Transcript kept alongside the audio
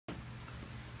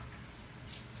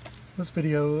This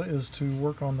video is to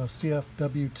work on the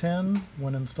CFW10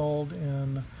 when installed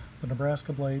in the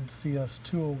Nebraska Blades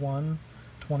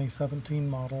CS-201-2017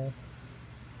 model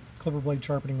clipper blade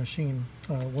sharpening machine.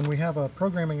 When we have a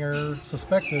programming error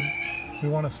suspected, we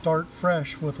want to start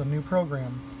fresh with a new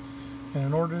program. And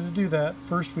in order to do that,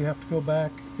 first we have to go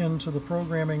back into the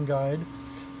programming guide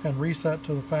and reset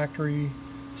to the factory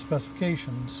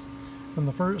specifications. And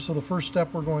the first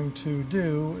step we're going to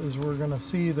do is we're going to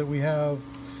see that we have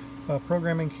a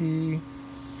programming key,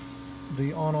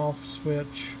 the on-off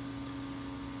switch,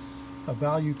 a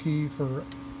value key for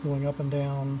going up and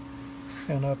down,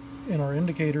 and up in our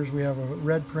indicators we have a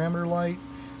red parameter light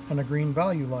and a green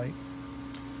value light.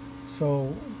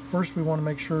 So first we want to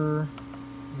make sure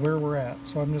where we're at.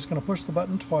 So I'm just going to push the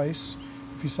button twice.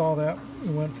 If you saw that, it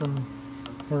went from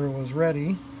where it was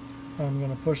ready. I'm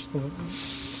going to push the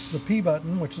P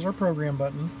button, which is our program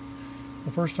button.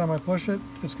 The first time I push it,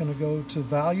 it's going to go to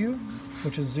value,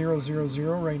 which is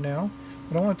 000 right now.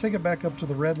 But I want to take it back up to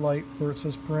the red light where it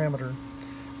says parameter.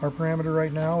 Our parameter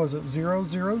right now is at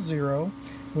 000,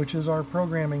 which is our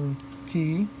programming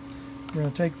key. We're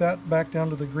going to take that back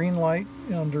down to the green light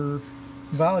under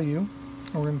value.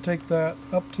 And we're going to take that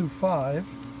up to 5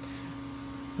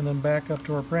 and then back up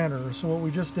to our parameter. So what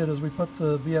we just did is we put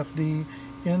the VFD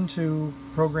into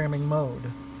programming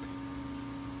mode.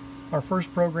 Our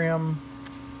first program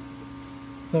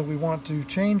that we want to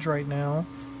change right now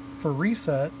for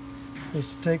reset is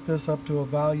to take this up to a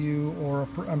value, or a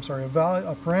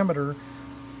parameter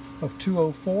of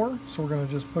 204. So we're going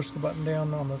to just push the button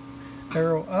down on the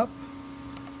arrow up.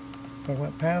 If I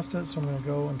went past it, so I'm going to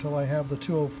go until I have the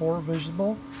 204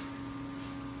 visible.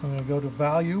 I'm going to go to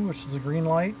value, which is the green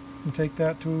light, and take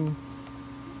that to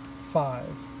 5.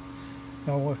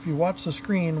 Now if you watch the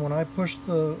screen, when I push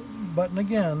the button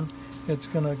again, it's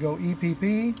going to go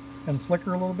EPP and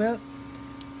flicker a little bit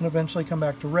and eventually come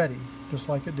back to ready, just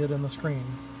like it did in the screen.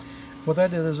 What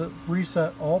that did is it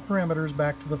reset all parameters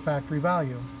back to the factory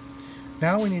value.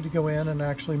 Now we need to go in and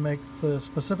actually make the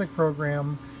specific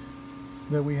program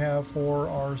that we have for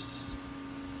our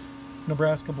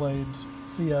Nebraska Blades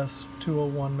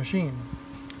CS-201 machine.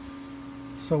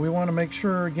 So we want to make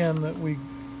sure again that we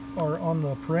are on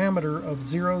the parameter of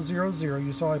 000.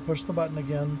 You saw I pushed the button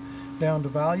again down to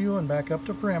value and back up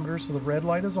to parameter, so the red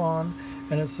light is on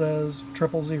and it says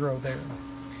 000 there.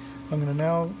 I'm going to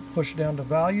now push it down to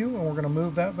value, and we're going to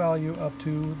move that value up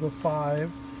to the 5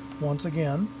 once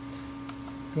again.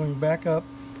 Going back up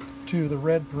to the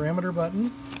red parameter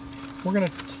button, we're going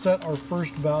to set our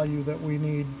first value that we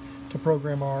need to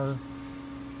program our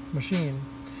machine.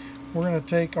 We're going to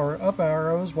take our up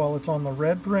arrows while it's on the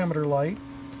red parameter light,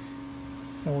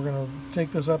 and we're going to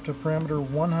take this up to parameter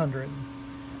 100.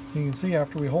 You can see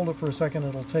after we hold it for a second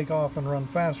it'll take off and run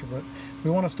faster, but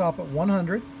we want to stop at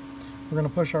 100. We're going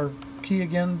to push our key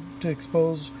again to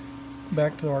expose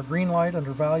back to our green light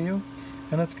under value,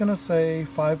 and it's going to say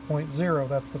 5.0.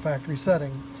 That's the factory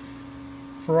setting.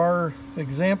 For our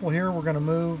example here, we're going to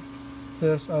move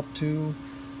this up to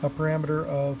a parameter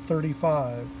of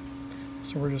 35.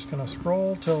 So we're just going to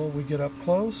scroll till we get up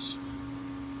close.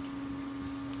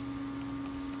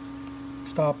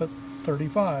 Stop at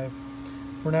 35.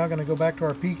 We're now going to go back to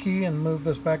our P key and move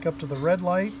this back up to the red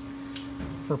light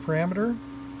for parameter.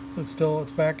 It's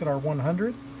back at our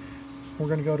 100. We're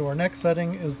going to go to our next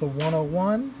setting is the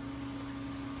 101.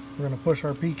 We're going to push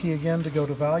our P key again to go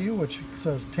to value, which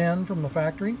says 10 from the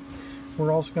factory.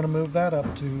 We're also going to move that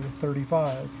up to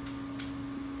 35.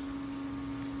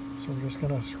 So we're just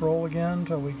going to scroll again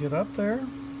until we get up there.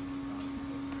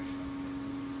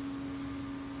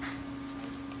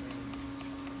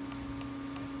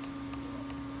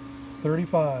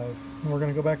 $35. We're going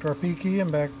to go back to our P key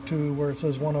and back to where it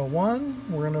says 101.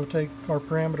 We're going to take our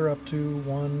parameter up to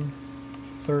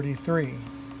 133.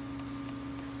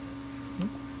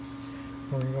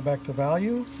 We're going to go back to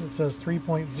value. It says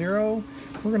 3.0.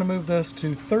 We're going to move this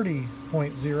to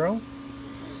 30.0.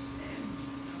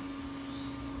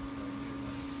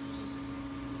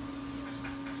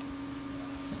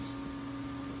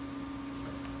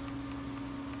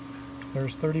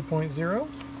 There's 30.0.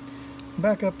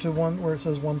 Back up to one where it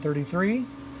says 133.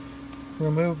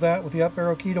 We'll move that with the up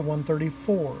arrow key to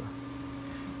 134.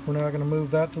 We're now going to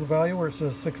move that to the value where it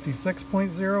says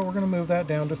 66.0. We're going to move that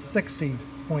down to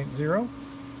 60.0.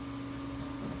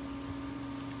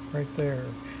 Right there.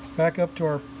 Back up to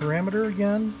our parameter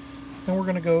again, and we're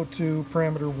going to go to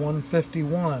parameter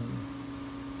 151.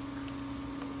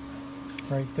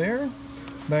 Right there.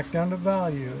 Back down to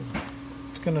value.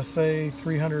 It's going to say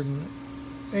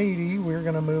 380. We're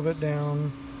going to move it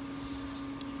down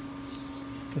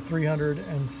to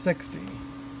 360.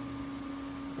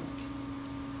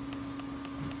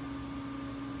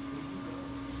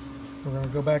 We're going to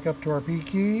go back up to our P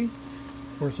key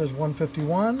where it says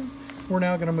 151. We're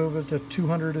now going to move it to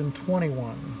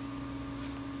 221.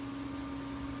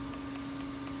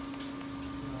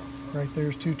 Right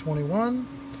there's 221.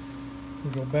 We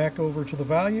go back over to the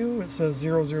value. It says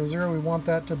 000. We want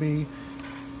that to be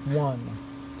 1.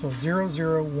 So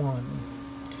 001.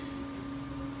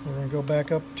 We're going to go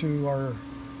back up to our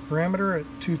parameter at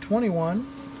 221.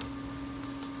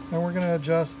 And we're going to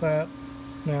adjust that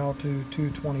now to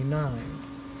 229.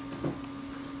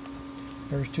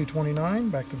 There's 229,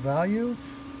 back to value.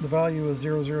 The value is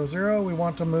 000. We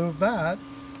want to move that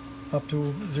up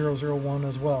to 001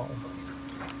 as well.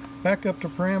 Back up to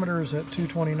parameters at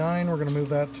 229, we're going to move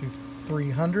that to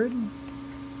 300.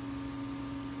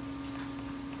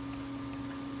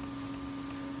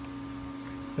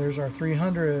 There's our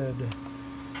 300.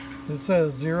 It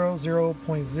says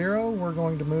 0.0. We're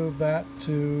going to move that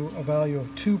to a value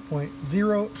of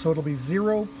 2.0, so it'll be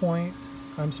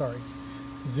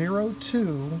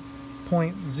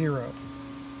 02.0.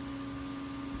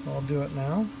 I'll do it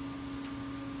now.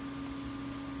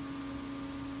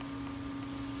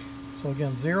 So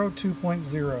again,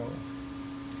 02.0.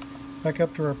 Back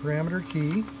up to our parameter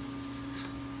key.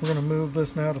 We're going to move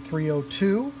this now to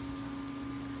 302.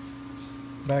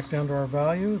 Back down to our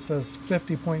value. It says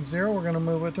 50.0. We're going to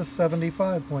move it to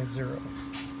 75.0.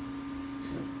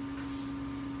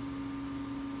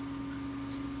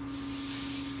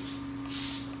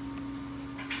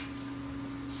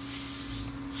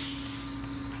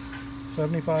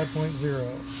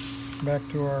 Back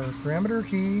to our parameter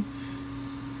key,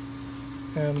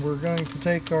 and we're going to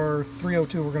take our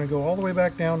 302. We're going to go all the way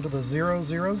back down to the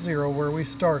 000 where we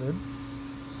started.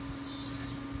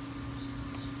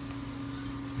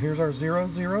 Here's our 000.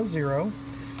 We're going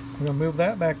to move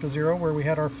that back to 0 where we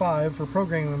had our 5 for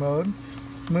programming mode.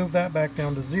 Move that back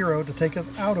down to 0 to take us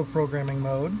out of programming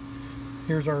mode.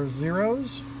 Here's our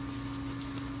zeros.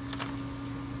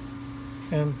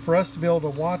 And for us to be able to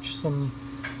watch some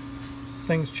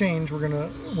things change, we're going to,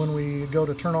 when we go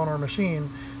to turn on our machine,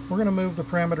 we're going to move the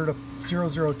parameter to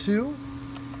 002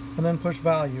 and then push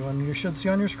value. And you should see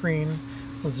on your screen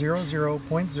with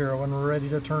 00.0, and we're ready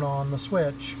to turn on the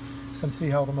switch and see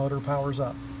how the motor powers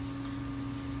up.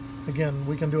 Again,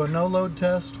 we can do a no load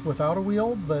test without a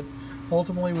wheel, but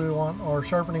ultimately we want our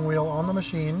sharpening wheel on the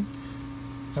machine,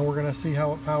 and we're going to see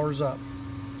how it powers up.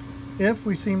 If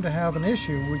we seem to have an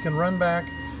issue, we can run back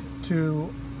into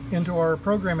our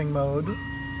programming mode,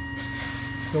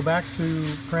 go back to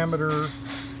parameter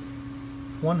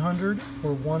 100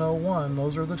 or 101.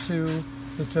 Those are the two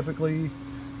that typically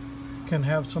can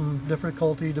have some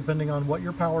difficulty depending on what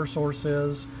your power source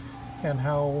is and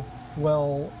how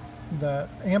well that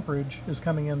amperage is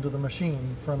coming into the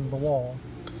machine from the wall.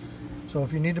 So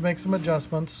if you need to make some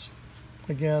adjustments,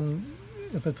 again,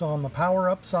 if it's on the power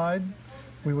up side,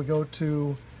 we would go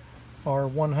to our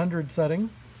 100 setting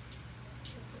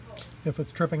if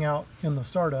it's tripping out in the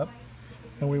startup,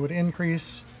 and we would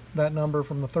increase that number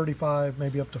from the 35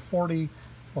 maybe up to 40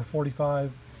 or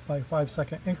 45 by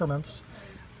 5-second increments.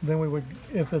 Then we would,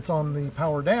 if it's on the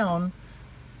power down,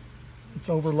 it's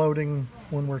overloading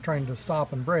when we're trying to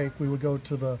stop and brake, we would go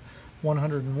to the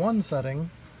 101 setting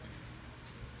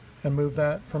and move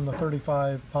that from the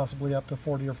 35 possibly up to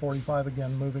 40 or 45,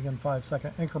 again moving in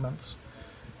 5-second increments.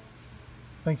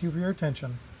 Thank you for your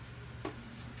attention.